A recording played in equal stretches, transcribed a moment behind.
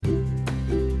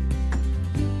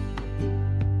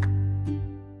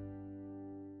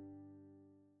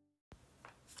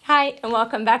Hi, and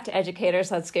welcome back to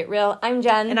Educators Let's Get Real. I'm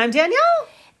Jen. And I'm Danielle.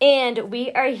 And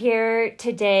we are here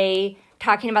today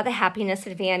talking about the happiness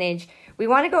advantage. We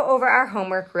want to go over our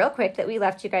homework real quick that we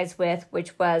left you guys with,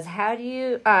 which was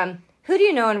who do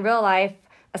you know in real life,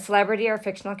 a celebrity or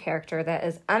fictional character that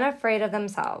is unafraid of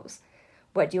themselves?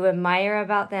 What do you admire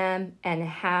about them, and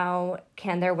how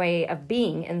can their way of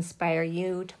being inspire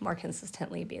you to more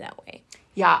consistently be that way?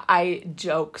 Yeah, I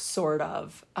joke, sort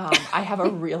of. I have a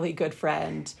really good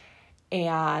friend,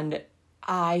 and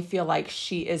I feel like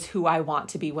she is who I want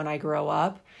to be when I grow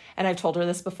up. And I've told her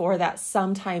this before, that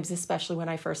sometimes, especially when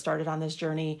I first started on this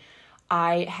journey,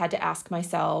 I had to ask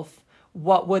myself,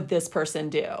 what would this person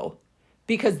do?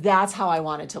 Because that's how I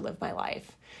wanted to live my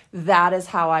life. That is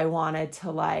how I wanted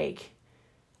to,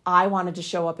 I wanted to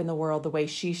show up in the world the way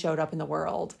she showed up in the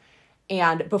world.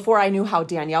 And before I knew how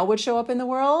Danielle would show up in the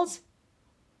world,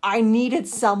 I needed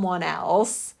someone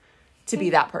else to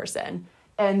be that person.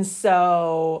 And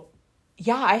so,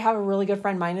 yeah, I have a really good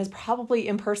friend. Mine is probably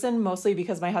in person, mostly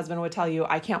because my husband would tell you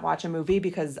I can't watch a movie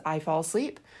because I fall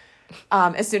asleep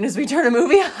as soon as we turn a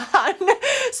movie on.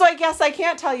 So I guess I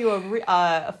can't tell you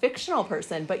a fictional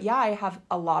person. But yeah, I have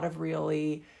a lot of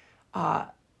really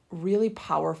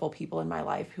powerful people in my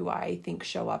life who I think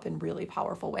show up in really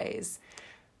powerful ways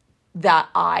that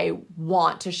I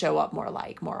want to show up more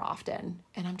often.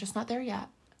 And I'm just not there yet.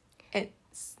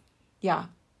 Yeah.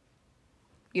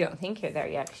 You don't think you're there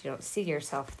yet because you don't see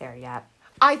yourself there yet.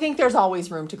 I think there's always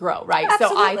room to grow, right?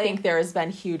 Absolutely. So I think there has been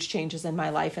huge changes in my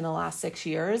life in the last 6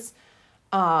 years.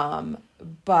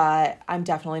 But I'm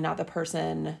definitely not the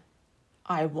person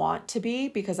I want to be,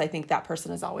 because I think that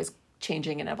person is always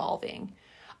changing and evolving.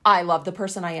 I love the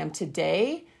person I am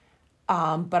today.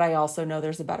 But I also know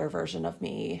there's a better version of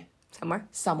me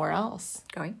somewhere else.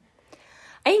 I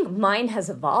think mine has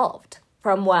evolved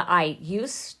from what I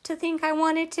used to think I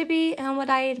wanted to be and what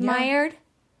I admired,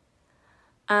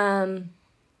 to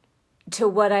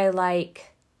what I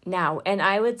like now. And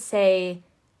I would say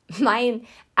mine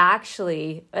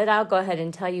actually, and I'll go ahead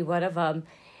and tell you one of them.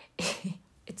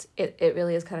 It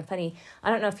really is kind of funny.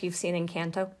 I don't know if you've seen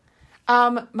Encanto.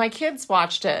 My kids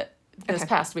watched it this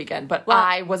past weekend, but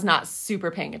I was not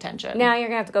super paying attention. Now you're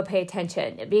going to have to go pay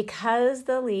attention, because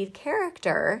the lead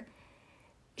character,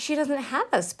 she doesn't have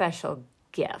a special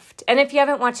gift. And if you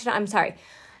haven't watched it, I'm sorry.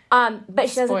 But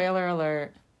she doesn't. Spoiler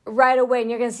alert. Right away, and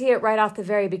you're going to see it right off the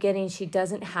very beginning, she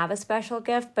doesn't have a special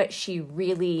gift, but she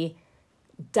really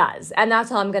does. And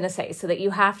that's all I'm going to say, so that you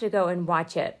have to go and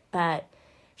watch it. But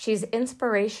she's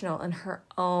inspirational in her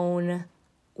own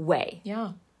way.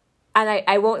 Yeah. And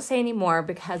I won't say any more,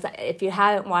 because if you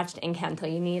haven't watched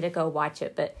Encanto, you need to go watch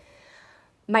it. But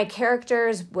my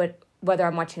characters would, whether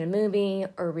I'm watching a movie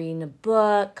or reading a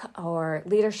book or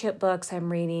leadership books I'm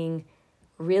reading,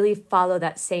 really follow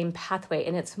that same pathway.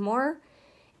 And it's more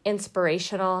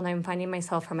inspirational. And I'm finding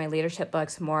myself from my leadership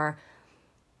books more,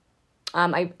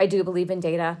 I do believe in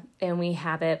data, and we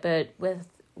have it, but with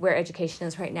where education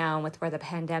is right now and with where the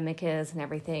pandemic is and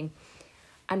everything,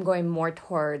 I'm going more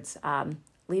towards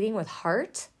leading with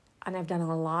heart. And I've done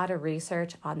a lot of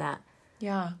research on that.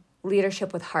 Yeah.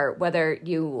 Leadership with heart, whether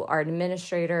you are an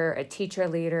administrator, a teacher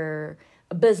leader,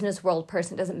 a business world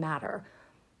person, it doesn't matter.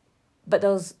 But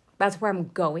that's where I'm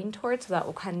going towards. So that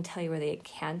will kind of tell you where the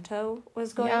Encanto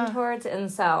was going towards.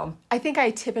 And so I think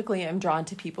I typically am drawn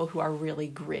to people who are really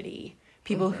gritty,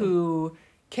 people who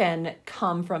can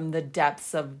come from the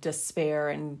depths of despair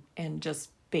and just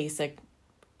basic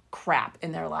crap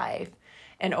in their life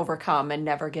and overcome and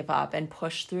never give up and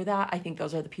push through that. I think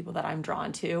those are the people that I'm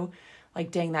drawn to. Like,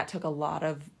 dang, that took a lot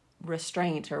of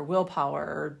restraint or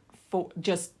willpower or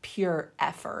just pure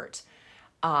effort.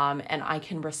 And I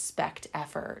can respect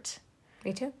effort.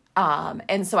 Me too.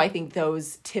 And so I think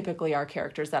those typically are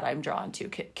characters that I'm drawn to.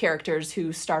 Characters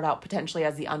who start out potentially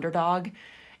as the underdog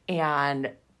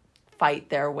and fight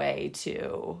their way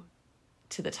to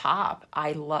the top.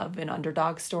 I love an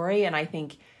underdog story, and I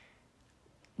think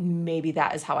maybe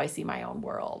that is how I see my own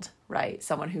world, right?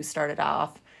 Someone who started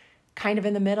off kind of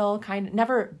in the middle,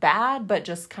 never bad, but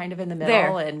just kind of in the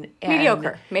middle, and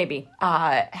mediocre, maybe.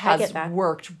 Has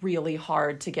worked really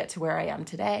hard to get to where I am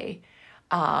today.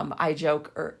 I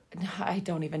joke, or I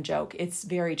don't even joke. It's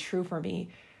very true for me.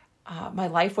 My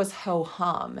life was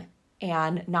ho-hum,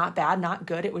 and not bad, not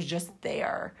good. It was just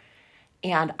there.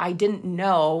 And I didn't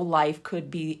know life could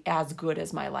be as good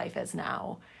as my life is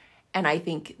now. And I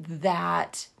think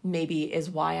that maybe is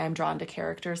why I'm drawn to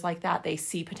characters like that. They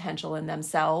see potential in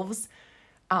themselves.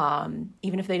 Even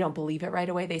if they don't believe it right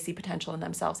away, they see potential in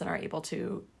themselves and are able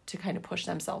to kind of push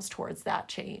themselves towards that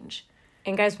change.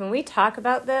 And guys, when we talk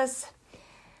about this,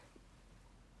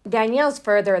 Danielle's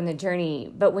further in the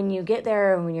journey, but when you get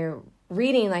there and when you're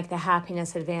reading like The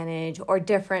Happiness Advantage or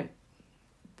different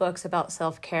books about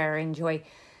self-care and joy,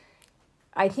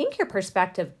 I think your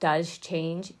perspective does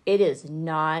change. It is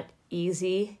not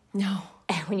easy. No.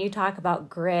 And when you talk about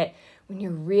grit, when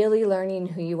you're really learning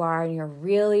who you are and you're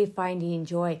really finding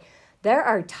joy, there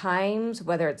are times,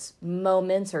 whether it's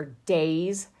moments or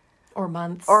days or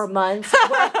months,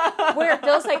 where it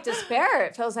feels like despair.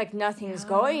 It feels like nothing's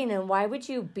going. And why would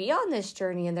you be on this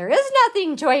journey? And there is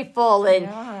nothing joyful.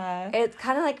 And it's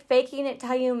kind of like faking it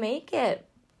till you make it.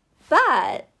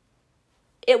 But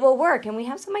it will work. And we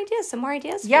have some more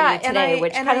ideas for you today,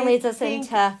 which kind of leads us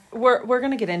into... We're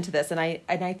going to get into this. And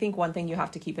I think one thing you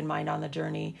have to keep in mind on the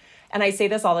journey, and I say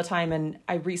this all the time, and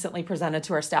I recently presented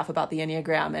to our staff about the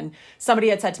Enneagram, and somebody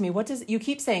had said to me, you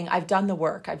keep saying, I've done the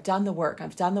work, I've done the work,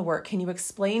 I've done the work. Can you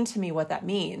explain to me what that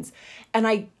means? And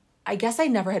I guess I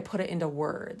never had put it into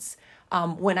words.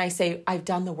 When I say I've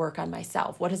done the work on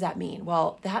myself, what does that mean?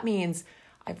 Well, that means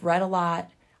I've read a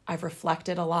lot, I've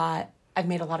reflected a lot, I've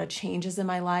made a lot of changes in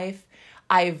my life.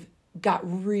 I've got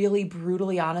really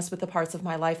brutally honest with the parts of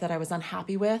my life that I was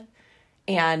unhappy with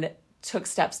and took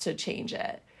steps to change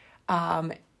it.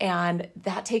 And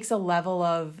that takes a level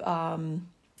of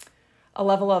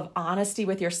honesty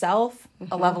with yourself,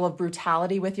 a level of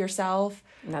brutality with yourself.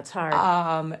 And that's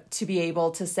hard. To be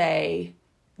able to say,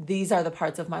 these are the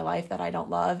parts of my life that I don't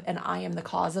love, and I am the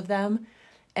cause of them,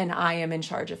 and I am in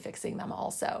charge of fixing them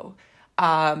also.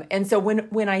 And so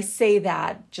when I say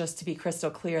that, just to be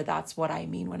crystal clear, that's what I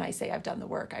mean when I say I've done the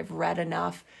work. I've read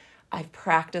enough. I've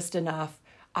practiced enough.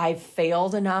 I've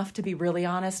failed enough, to be really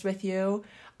honest with you.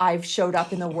 I've showed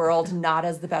up in the world not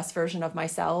as the best version of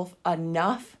myself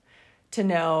enough to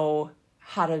know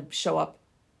how to show up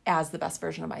as the best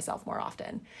version of myself more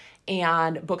often.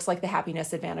 And books like The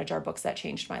Happiness Advantage are books that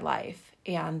changed my life.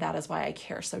 And that is why I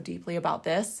care so deeply about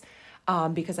this.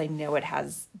 Because I know it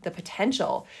has the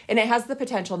potential, and it has the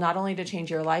potential not only to change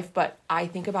your life, but I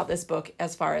think about this book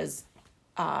as far as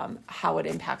how it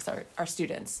impacts our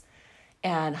students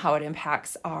and how it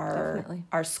impacts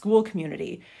our school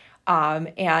community.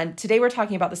 And today we're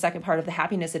talking about the second part of The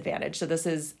Happiness Advantage. So this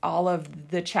is all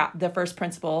of the first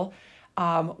principle,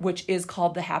 which is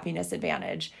called The Happiness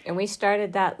Advantage. And we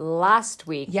started that last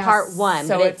week, part 1.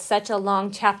 So but it's such a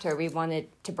long chapter, we wanted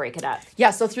to break it up. Yeah,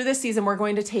 so through this season, we're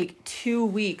going to take 2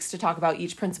 weeks to talk about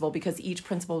each principle, because each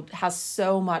principle has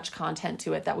so much content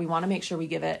to it that we want to make sure we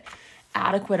give it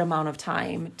adequate amount of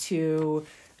time to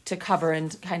cover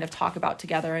and kind of talk about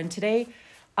together. And today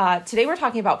we're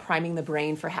talking about priming the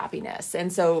brain for happiness.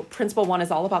 And so principle 1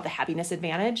 is all about the happiness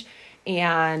advantage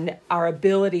and our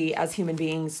ability as human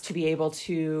beings to be able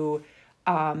to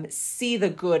see the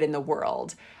good in the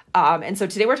world. And so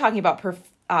today we're talking about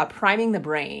priming the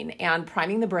brain. And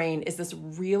priming the brain is this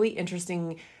really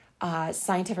interesting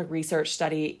scientific research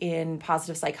study in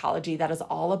positive psychology that is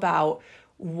all about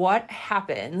what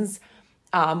happens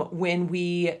when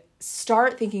we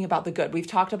start thinking about the good. We've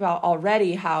talked about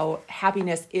already how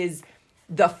happiness is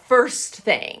the first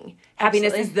thing.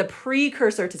 Happiness is the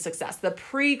precursor to success, the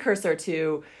precursor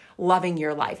to loving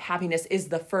your life. Happiness is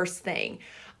the first thing.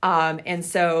 And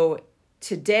so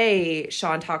today,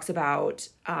 Sean talks about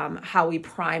how we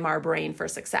prime our brain for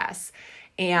success.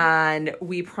 And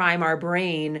we prime our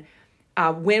brain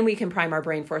when we can prime our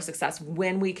brain for success,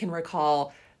 when we can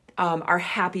recall our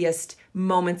happiest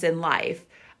moments in life.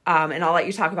 And I'll let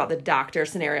you talk about the doctor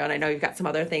scenario, and I know you've got some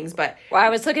other things, but... Well, I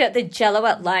was looking at the Jell-O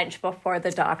at lunch before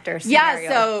the doctor scenario.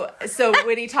 Yeah, so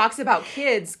when he talks about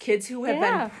kids who have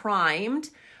been primed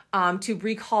to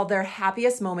recall their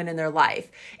happiest moment in their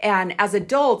life. And as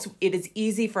adults, it is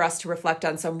easy for us to reflect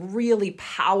on some really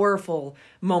powerful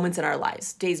moments in our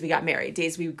lives. Days we got married,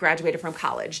 days we graduated from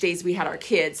college, days we had our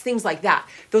kids, things like that.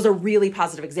 Those are really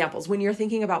positive examples. When you're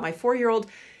thinking about my 4-year-old,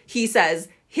 he says...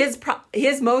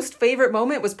 His most favorite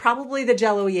moment was probably the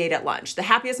Jell-O he ate at lunch. The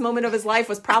happiest moment of his life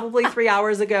was probably 3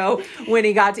 hours ago when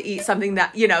he got to eat something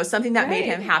that made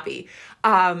him happy.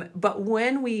 But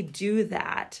when we do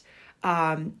that,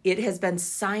 it has been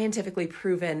scientifically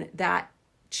proven that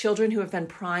children who have been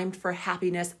primed for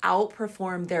happiness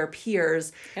outperform their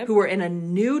peers who are in a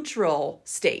neutral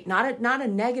state, not a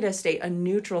negative state, a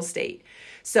neutral state.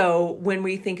 So when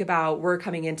we think about we're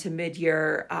coming into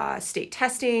mid-year state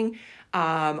testing,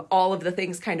 all of the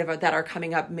things kind of that are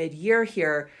coming up mid-year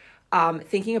here,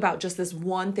 thinking about just this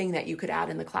one thing that you could add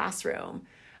in the classroom.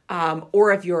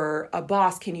 Or if you're a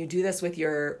boss, can you do this with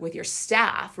your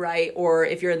staff, right? Or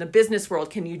if you're in the business world,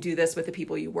 can you do this with the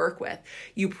people you work with?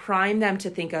 You prime them to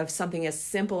think of something as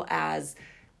simple as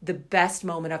the best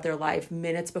moment of their life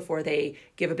minutes before they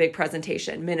give a big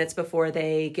presentation, minutes before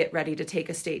they get ready to take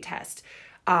a state test.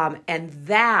 And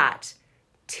that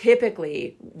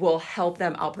typically will help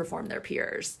them outperform their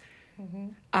peers,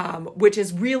 which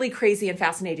is really crazy and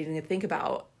fascinating to think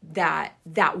about,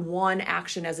 that one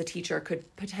action as a teacher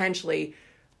could potentially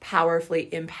powerfully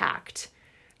impact.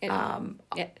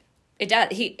 It does.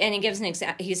 He gives an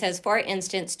example. He says, for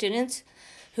instance, students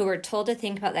who were told to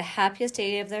think about the happiest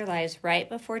day of their lives right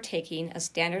before taking a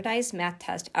standardized math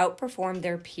test outperformed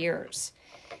their peers.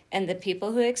 And the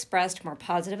people who expressed more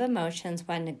positive emotions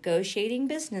when negotiating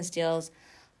business deals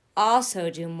also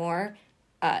do more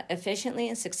efficiently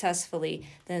and successfully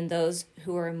than those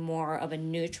who are more of a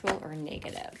neutral or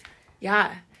negative.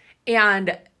 Yeah.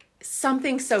 And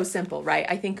something so simple, right?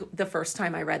 I think the first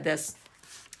time I read this,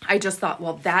 I just thought,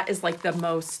 well, that is like the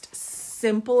most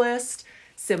simplistic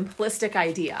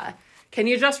idea. Can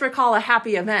you just recall a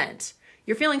happy event?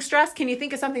 You're feeling stressed. Can you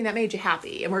think of something that made you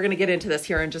happy? And we're going to get into this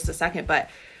here in just a second. But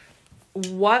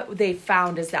what they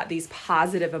found is that these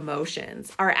positive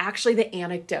emotions are actually the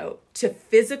antidote to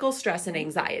physical stress and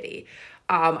anxiety.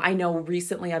 I know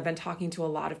recently I've been talking to a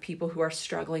lot of people who are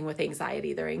struggling with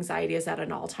anxiety. Their anxiety is at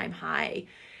an all-time high.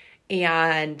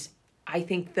 And I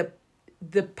think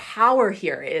the power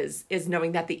here is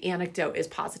knowing that the antidote is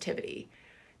positivity.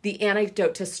 The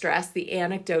antidote to stress, the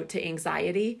antidote to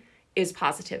anxiety is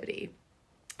positivity.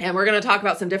 And we're going to talk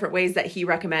about some different ways that he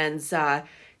recommends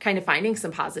kind of finding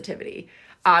some positivity.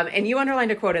 And you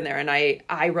underlined a quote in there, and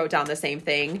I wrote down the same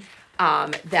thing,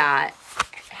 that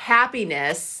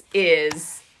happiness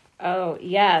is... Oh,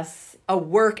 yes. A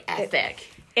work ethic.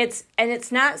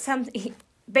 It's not something...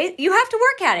 You have to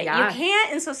work at it. Yeah. You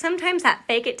can't. And so sometimes that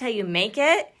fake it till you make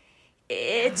it,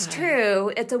 it's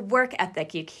true. It's a work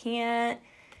ethic. You can't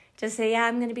just say, yeah,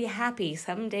 I'm going to be happy.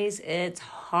 Some days it's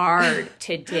hard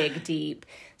to dig deep.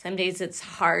 Some days it's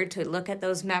hard to look at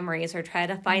those memories or try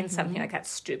to find something like, that's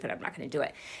stupid, I'm not going to do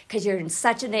it. Because you're in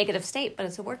such a negative state, but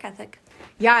it's a work ethic.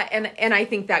 Yeah, and I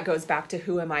think that goes back to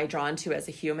who am I drawn to as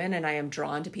a human, and I am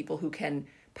drawn to people who can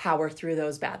power through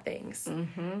those bad things.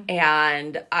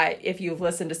 And if you've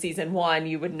listened to season 1,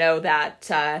 you would know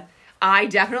that I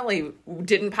definitely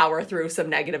didn't power through some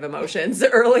negative emotions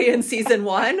early in season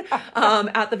 1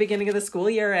 at the beginning of the school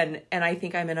year. And I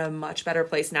think I'm in a much better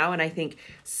place now. And I think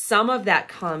some of that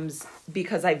comes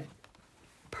because I've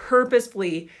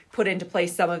purposefully put into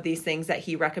place some of these things that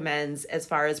he recommends as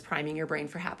far as priming your brain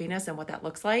for happiness and what that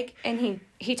looks like. And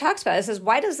he talks about it. It says,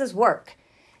 why does this work?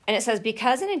 And it says,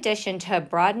 because in addition to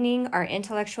broadening our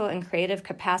intellectual and creative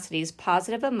capacities,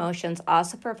 positive emotions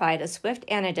also provide a swift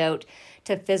antidote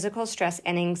to physical stress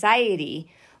and anxiety,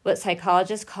 what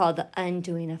psychologists call the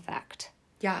undoing effect.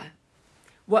 Yeah.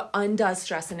 What undoes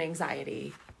stress and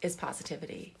anxiety is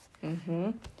positivity.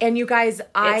 And you guys,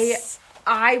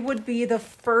 I would be the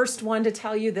first one to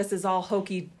tell you this is all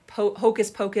hocus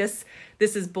pocus.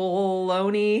 This is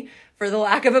baloney, for the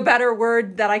lack of a better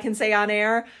word that I can say on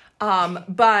air.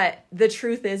 But the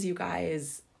truth is, you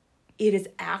guys, it is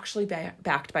actually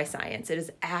backed by science. It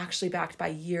is actually backed by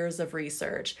years of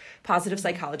research. Positive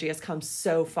psychology has come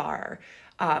so far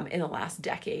in the last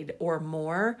decade or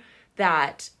more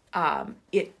that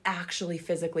it actually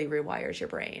physically rewires your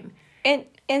brain.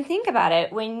 And think about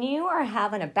it. When you are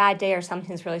having a bad day or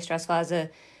something's really stressful as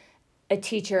a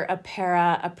teacher, a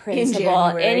para, a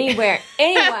principal, anywhere,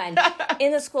 anyone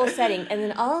in the school setting, and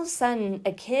then all of a sudden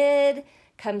a kid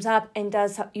comes up and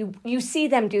does you see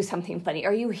them do something funny,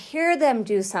 or you hear them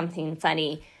do something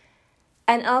funny,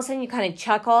 and all of a sudden you kind of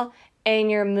chuckle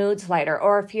and your mood's lighter.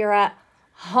 Or if you're at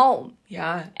home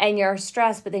and you're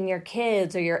stressed, but then your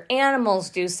kids or your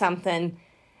animals do something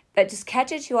that just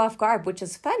catches you off guard, which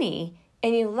is funny,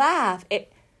 and you laugh,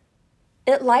 it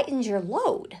lightens your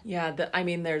load. Yeah,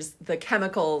 there's the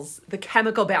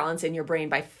chemical balance in your brain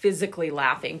by physically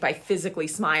laughing, by physically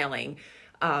smiling,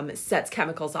 sets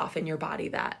chemicals off in your body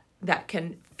that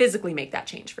can physically make that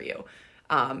change for you,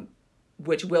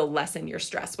 which will lessen your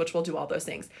stress, which will do all those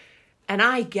things. And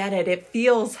I get it. It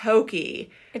feels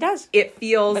hokey. It does. But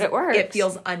it works. It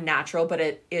feels unnatural, but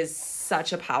it is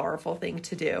such a powerful thing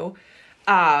to do.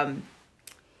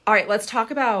 All right, let's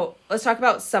talk about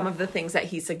some of the things that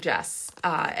he suggests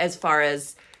as far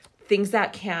as things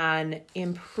that can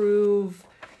improve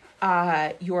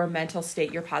your mental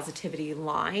state, your positivity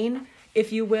line,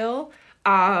 if you will.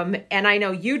 And I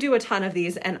know you do a ton of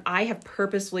these, and I have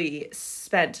purposely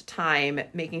spent time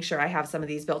making sure I have some of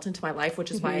these built into my life,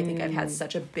 which is why I think I've had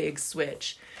such a big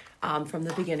switch from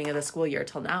the beginning of the school year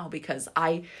till now, because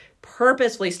I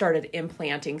purposefully started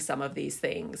implanting some of these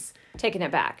things. Taking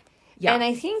it back. Yeah. And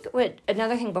I think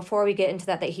another thing before we get into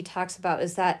that he talks about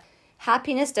is that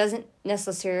happiness doesn't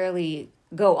necessarily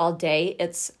go all day.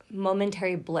 It's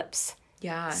momentary blips.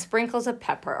 Yeah. Sprinkles of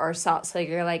pepper or salt. So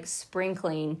you're like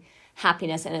sprinkling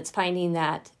happiness, and it's finding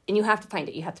that, and you have to find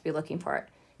it. You have to be looking for it.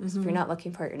 Because if you're not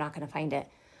looking for it, you're not going to find it.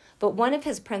 But one of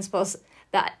his principles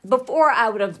that before I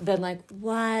would have been like,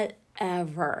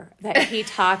 whatever, that he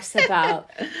talks about,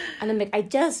 and I'm like, I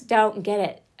just don't get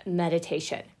it.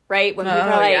 Meditation, right? When people are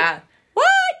like,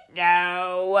 what?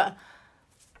 No.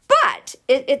 But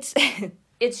it's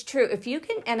it's true. If you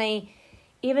can, and I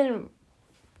even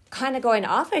kind of going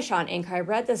off of Sean Anker, I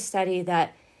read this study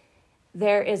that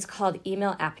there is called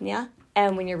email apnea.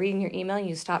 And when you're reading your email,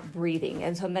 you stop breathing.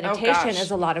 And so meditation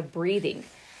is a lot of breathing.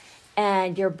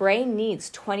 And your brain needs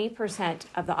 20%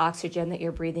 of the oxygen that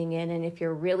you're breathing in. And if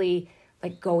you're really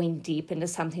like going deep into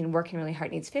something, working really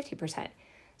hard, it needs 50%.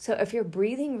 So if you're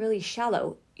breathing really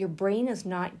shallow, your brain is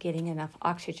not getting enough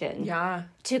oxygen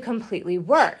to completely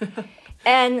work.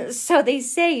 And so they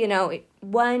say,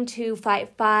 1 to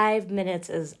 5 minutes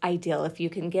is ideal if you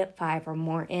can get 5 or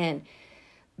more in.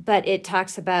 But it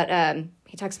talks about,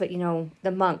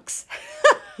 the monks.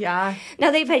 Yeah.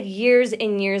 Now they've had years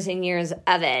and years and years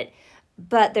of it,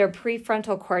 but their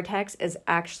prefrontal cortex is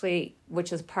actually,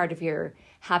 which is part of your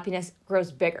happiness,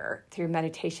 grows bigger through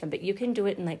meditation. But you can do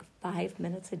it in like 5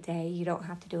 minutes a day. You don't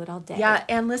have to do it all day. Yeah.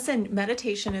 And listen,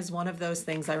 meditation is one of those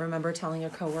things. I remember telling a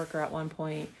coworker at one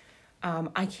point,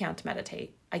 I can't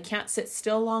meditate. I can't sit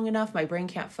still long enough. My brain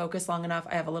can't focus long enough.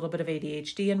 I have a little bit of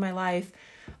ADHD in my life.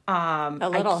 A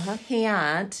little, I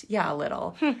can't. Yeah, a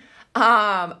little.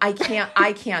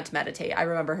 I can't meditate. I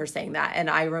remember her saying that. And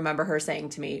I remember her saying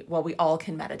to me, well, we all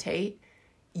can meditate.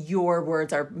 Your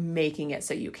words are making it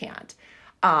so you can't.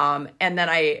 And then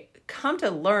I come to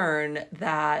learn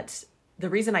that the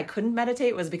reason I couldn't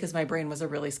meditate was because my brain was a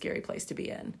really scary place to be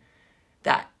in.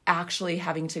 That actually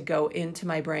having to go into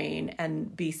my brain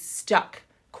and be stuck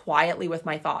quietly with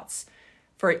my thoughts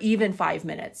for even 5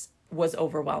 minutes was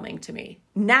overwhelming to me.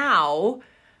 Now,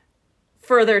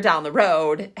 further down the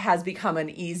road has become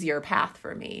an easier path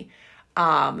for me.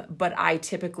 But I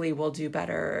typically will do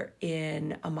better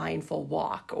in a mindful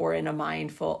walk or in a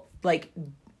mindful, like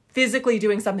physically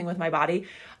doing something with my body.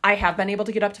 I have been able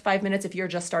to get up to 5 minutes if you're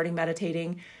just starting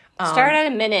meditating. Start at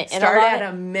a minute. Start at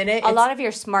a minute. A lot of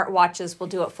your smart watches will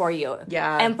do it for you.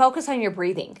 Yeah. And focus on your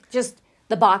breathing. Just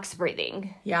the box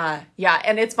breathing. Yeah. Yeah.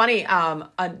 And it's funny,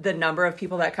 the number of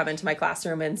people that come into my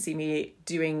classroom and see me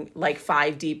doing like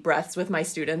 5 deep breaths with my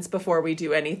students before we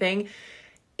do anything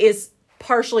is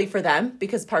partially for them,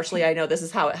 because partially I know this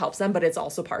is how it helps them, but it's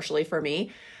also partially for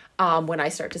me. When I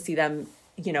start to see them,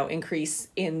 increase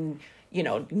in,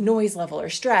 noise level or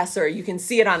stress, or you can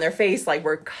see it on their face, like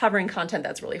we're covering content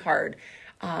that's really hard.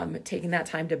 Taking that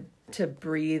time to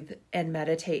breathe and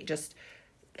meditate just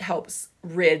helps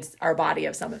rid our body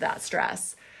of some of that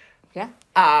stress. Yeah.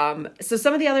 So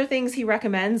some of the other things he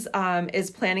recommends is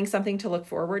planning something to look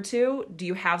forward to. Do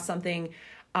you have something?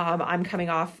 I'm coming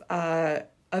off a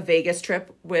Vegas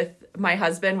trip with my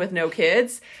husband with no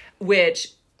kids,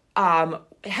 which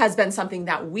has been something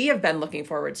that we have been looking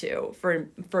forward to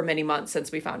for many months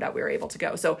since we found out we were able to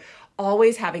go. So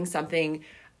always having something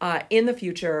in the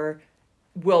future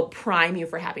will prime you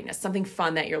for happiness, something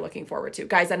fun that you're looking forward to.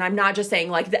 Guys, and I'm not just saying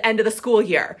like the end of the school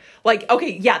year. Like,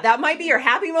 okay, yeah, that might be your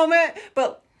happy moment,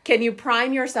 but can you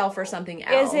prime yourself for something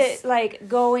else? Is it like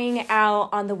going out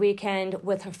on the weekend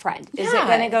with a friend? Is it Yeah.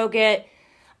 going to go get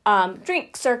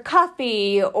drinks or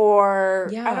coffee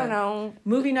or, I don't know.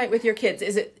 Movie night with your kids.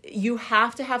 Is it, you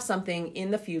have to have something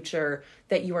in the future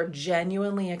that you are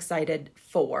genuinely excited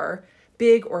for,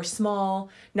 big or small.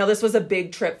 Now, this was a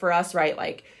big trip for us, right?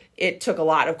 Like, it took a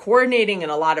lot of coordinating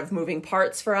and a lot of moving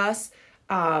parts for us,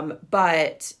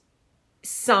 but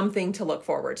something to look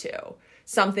forward to.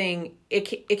 Something, it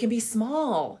can be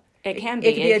small. It can be.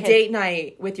 It could be a date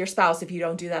night with your spouse if you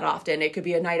don't do that often. It could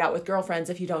be a night out with girlfriends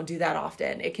if you don't do that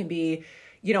often. It can be,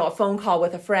 a phone call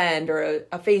with a friend or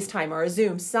a FaceTime or a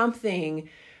Zoom, something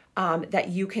that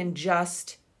you can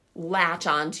just latch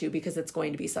onto because it's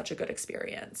going to be such a good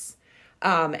experience.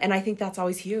 And I think that's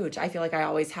always huge. I feel like I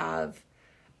always have.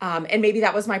 And maybe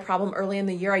that was my problem early in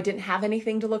the year. I didn't have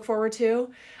anything to look forward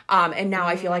to. And now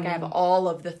I feel like I have all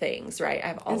of the things, right? I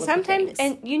have all of the things. Sometimes,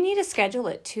 and you need to schedule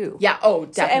it too. Yeah. Oh,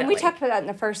 definitely. So, and we talked about that in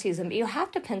the first season, but you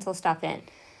have to pencil stuff in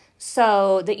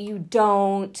so that you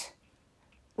don't,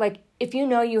 like, if you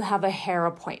know you have a hair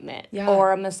appointment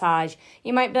or a massage,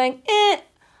 you might be like,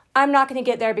 I'm not going to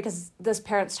get there because this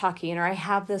parent's talking or I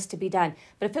have this to be done.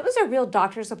 But if it was a real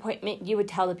doctor's appointment, you would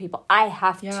tell the people, I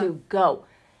have to go.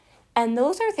 And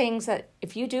those are things that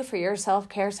if you do for your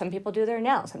self-care, some people do their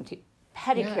nails, some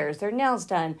pedicures, their nails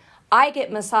done. I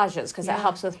get massages because it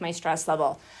helps with my stress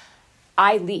level.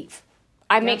 I leave.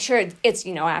 I make sure it's,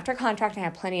 after contract, I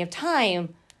have plenty of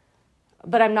time,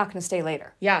 but I'm not going to stay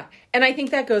later. Yeah. And I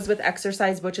think that goes with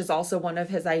exercise, which is also one of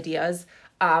his ideas.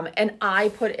 And I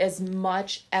put as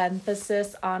much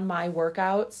emphasis on my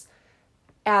workouts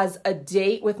as a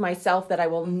date with myself that I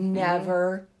will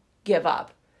never give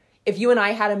up. If you and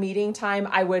I had a meeting time,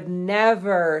 I would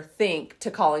never think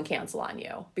to call and cancel on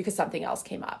you because something else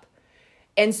came up.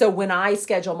 And so when I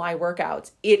schedule my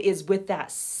workouts, it is with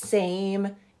that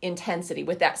same intensity,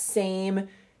 with that same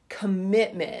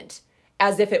commitment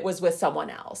as if it was with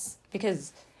someone else.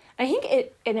 Because I think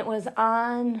it was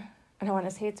on, I don't want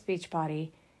to say it's Beachbody,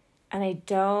 and I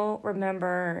don't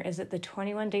remember, is it the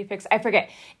 21 Day Fix? I forget.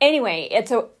 Anyway,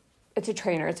 it's a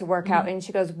trainer, it's a workout. And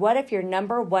she goes, what if your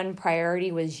number one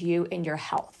priority was you and your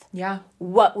health? Yeah.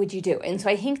 What would you do? And so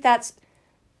I think that's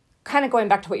kind of going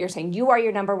back to what you're saying. You are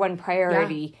your number one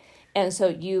priority. Yeah. And so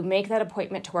you make that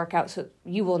appointment to work out so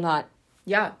you will not.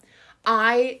 Yeah.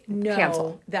 I know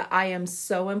cancel. that I am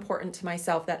so important to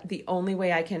myself that the only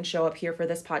way I can show up here for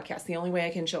this podcast, the only way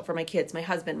I can show up for my kids, my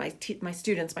husband, my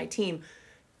students, my team,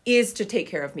 is to take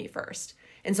care of me first.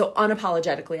 And so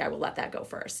unapologetically, I will let that go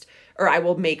first, or I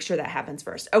will make sure that happens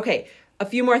first. Okay, a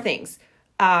few more things.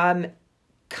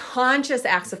 Conscious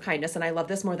acts of kindness, and I love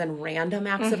this more than random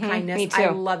acts of kindness. Me too.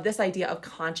 I love this idea of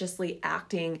consciously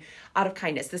acting out of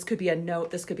kindness. This could be a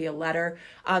note, this could be a letter.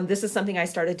 This is something I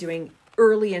started doing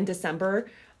early in December,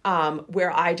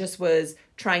 where I just was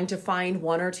trying to find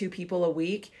 1 or 2 people a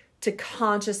week to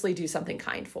consciously do something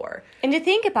kind for. And to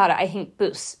think about it, I think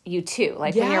boosts you too.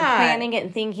 Like when you're planning it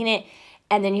and thinking it,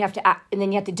 and then you have to act, and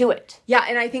then you have to do it. Yeah,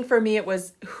 and I think for me it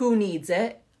was who needs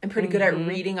it. I'm pretty good at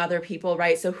reading other people,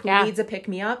 right? So who needs a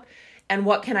pick-me-up, and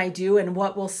what can I do, and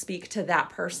what will speak to that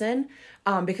person?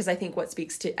 Because I think what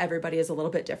speaks to everybody is a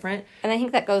little bit different. And I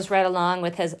think that goes right along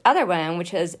with his other one,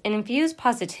 which is infuse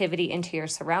positivity into your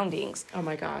surroundings. Oh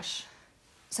my gosh.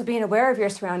 So being aware of your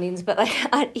surroundings, but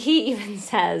like he even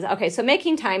says, okay, so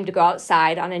making time to go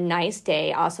outside on a nice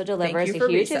day also delivers a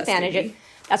huge advantage.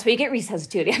 That's where you get recess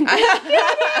duty.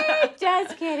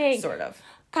 Just kidding. Sort of.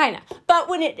 Kind of. But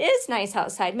when it is nice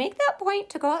outside, make that point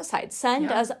to go outside. Sun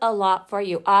does a lot for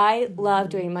you. I love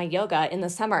doing my yoga in the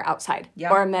summer outside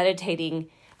or meditating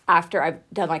after I've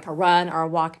done like a run or a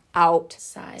walk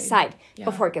outside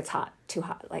before it gets too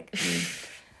hot.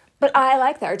 But I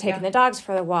like that, or taking the dogs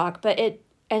for the walk.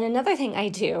 And another thing I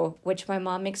do, which my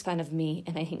mom makes fun of me,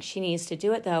 and I think she needs to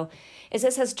do it though, is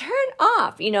it says turn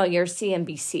off, your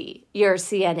CNBC, your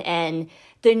CNN,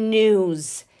 the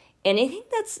news, anything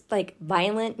that's like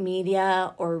violent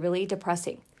media or really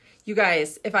depressing. You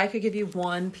guys, if I could give you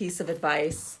one piece of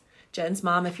advice, Jen's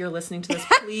mom, if you're listening to this,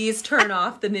 please turn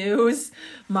off the news.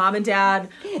 Mom and dad,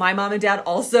 my mom and dad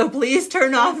also, please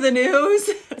turn off the news.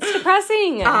 It's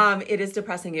depressing. It is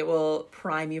depressing. It will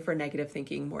prime you for negative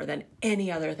thinking more than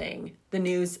any other thing. The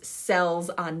news sells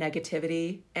on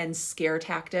negativity and scare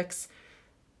tactics.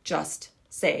 Just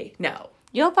say no.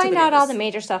 You'll find out all the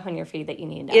major stuff on your feed that you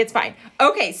need to know. It's fine.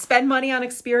 Okay, spend money on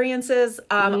experiences.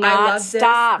 I love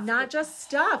stuff. This. Not just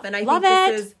stuff. And I love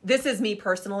think this is me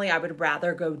personally. I would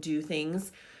rather go do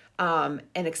things and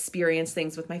experience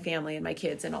things with my family and my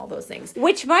kids and all those things.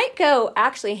 Which might go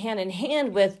actually hand in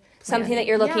hand with something that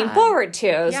you're looking forward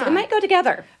to. So it might go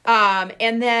together.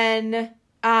 And then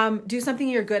do something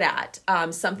you're good at.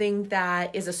 Something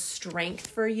that is a strength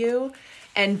for you,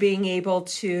 and being able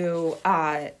to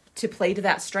play to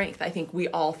that strength. I think we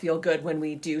all feel good when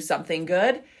we do something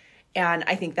good. And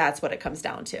I think that's what it comes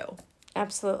down to.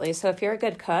 Absolutely. So if you're a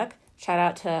good cook, shout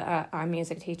out to our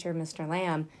music teacher, Mr.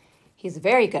 Lamb. He's a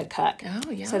very good cook. Oh,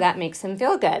 yeah. So that makes him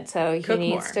feel good. So he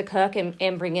needs more. to cook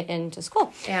and bring it into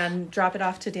school. And drop it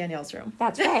off to Danielle's room.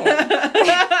 That's right.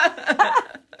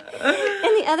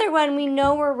 And the other one, we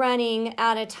know we're running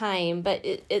out of time, but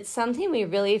it's something we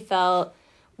really felt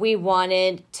we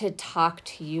wanted to talk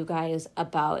to you guys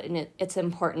about, and it's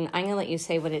important. I'm going to let you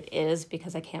say what it is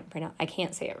because I can't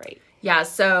say it right. Yeah,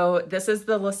 so this is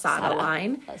the Lasada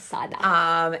line.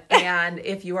 Lasada. And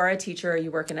if you are a teacher or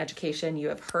you work in education, you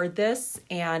have heard this.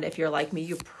 And if you're like me,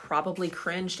 you probably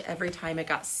cringed every time it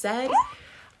got said.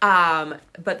 But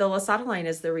the Lasada line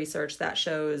is the research that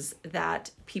shows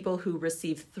that people who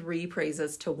receive 3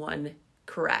 praises to 1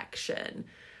 correction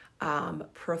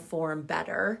perform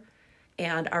better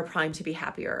and are primed to be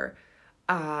happier.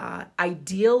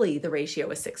 Ideally, the ratio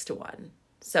is 6 to 1.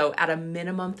 So at a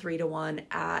minimum, 3 to 1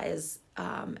 is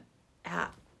the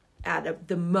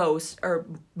most, or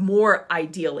more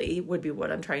ideally would be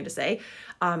what I'm trying to say,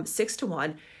 6 to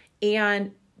 1.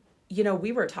 And,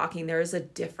 we were talking, there is a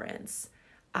difference.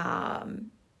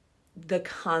 the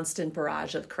constant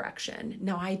barrage of correction.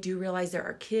 Now, I do realize there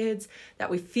are kids that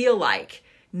we feel like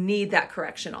need that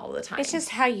correction all the time. It's just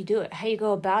how you do it, how you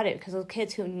go about it, because those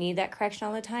kids who need that correction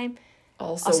all the time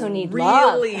also need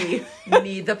really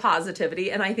need the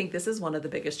positivity. And I think this is one of the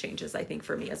biggest changes, I think,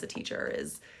 for me as a teacher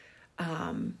is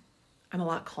I'm a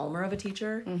lot calmer of a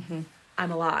teacher. Mm-hmm.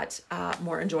 I'm a lot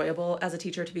more enjoyable as a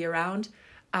teacher to be around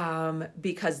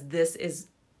because this is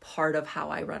part of how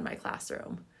I run my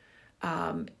classroom.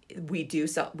 We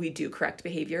do correct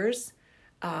behaviors,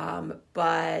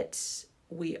 but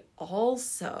we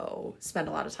also spend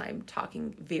a lot of time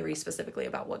talking very specifically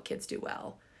about what kids do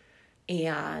well.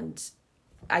 And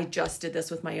I just did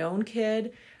this with my own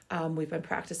kid. We've been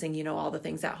practicing, all the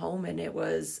things at home, and it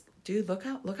was, dude, look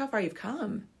how far you've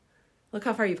come. Look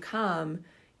how far you've come.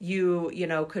 You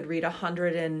could read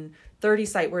 130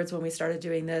 sight words when we started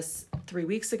doing this 3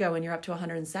 weeks ago, and you're up to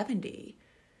 170.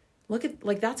 Look at,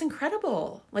 that's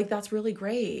incredible. That's really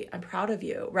great. I'm proud of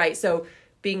you. Right. So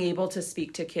being able to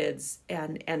speak to kids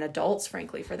and adults,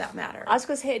 frankly, for that matter. I was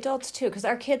going to say adults too, because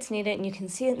our kids need it, and you can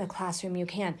see it in the classroom. You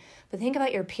can. But think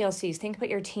about your PLCs. Think about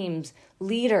your teams,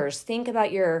 leaders. Think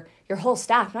about your whole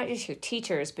staff, not just your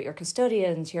teachers, but your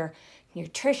custodians, your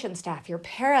nutrition staff, your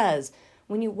paras.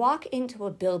 When you walk into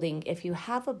a building, if you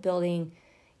have a building,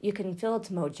 you can feel its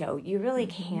mojo. You really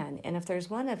can. And if there's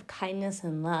one of kindness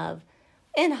and love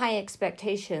and high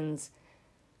expectations,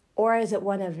 or is it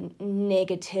one of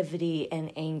negativity and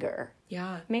anger?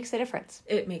 Yeah. It makes a difference.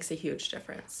 It makes a huge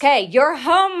difference. Okay, your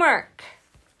homework,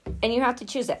 and you have to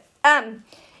choose it,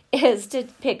 is to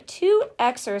pick 2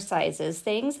 exercises,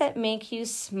 things that make you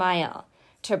smile,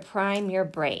 to prime your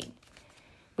brain.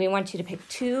 We want you to pick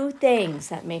 2 things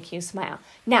that make you smile.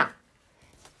 Now,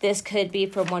 this could be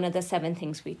from one of the 7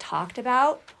 things we talked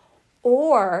about,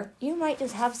 or you might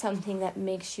just have something that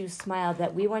makes you smile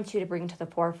that we want you to bring to the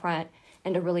forefront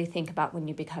and to really think about when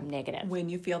you become negative. When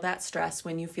you feel that stress,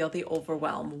 when you feel the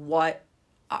overwhelm,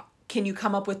 can you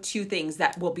come up with 2 things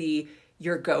that will be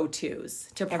your go-tos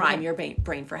to prime your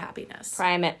brain for happiness?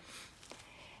 Prime it.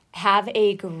 Have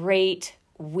a great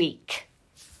week.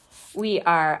 We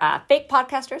are fake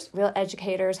podcasters, real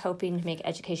educators, hoping to make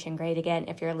education great again.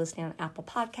 If you're listening on Apple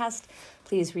Podcast,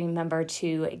 please remember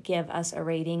to give us a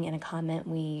rating and a comment.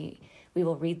 We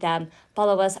will read them.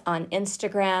 Follow us on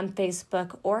Instagram,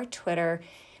 Facebook, or Twitter,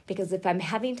 because if I'm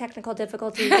having technical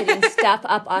difficulty getting stuff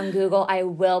up on Google, I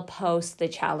will post the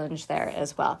challenge there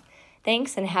as well.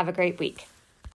 Thanks, and have a great week.